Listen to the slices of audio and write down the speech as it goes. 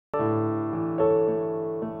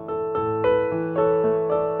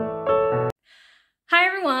Hi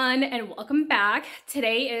everyone and welcome back.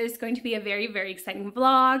 Today is going to be a very exciting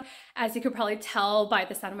vlog. As you could probably tell by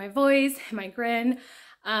the sound of my voice and my grin,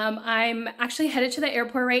 I'm actually headed to the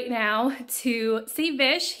airport right now to see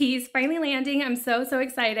Vish. He's finally landing. I'm so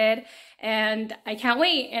excited and I can't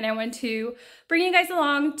wait, and I want to bring you guys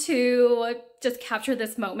along to just capture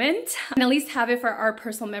this moment and at least have it for our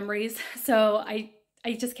personal memories. So I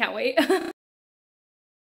just can't wait.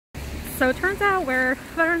 So it turns out we're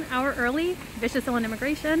about an hour early. Vish is still in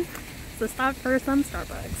immigration, so stopped for some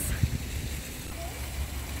Starbucks.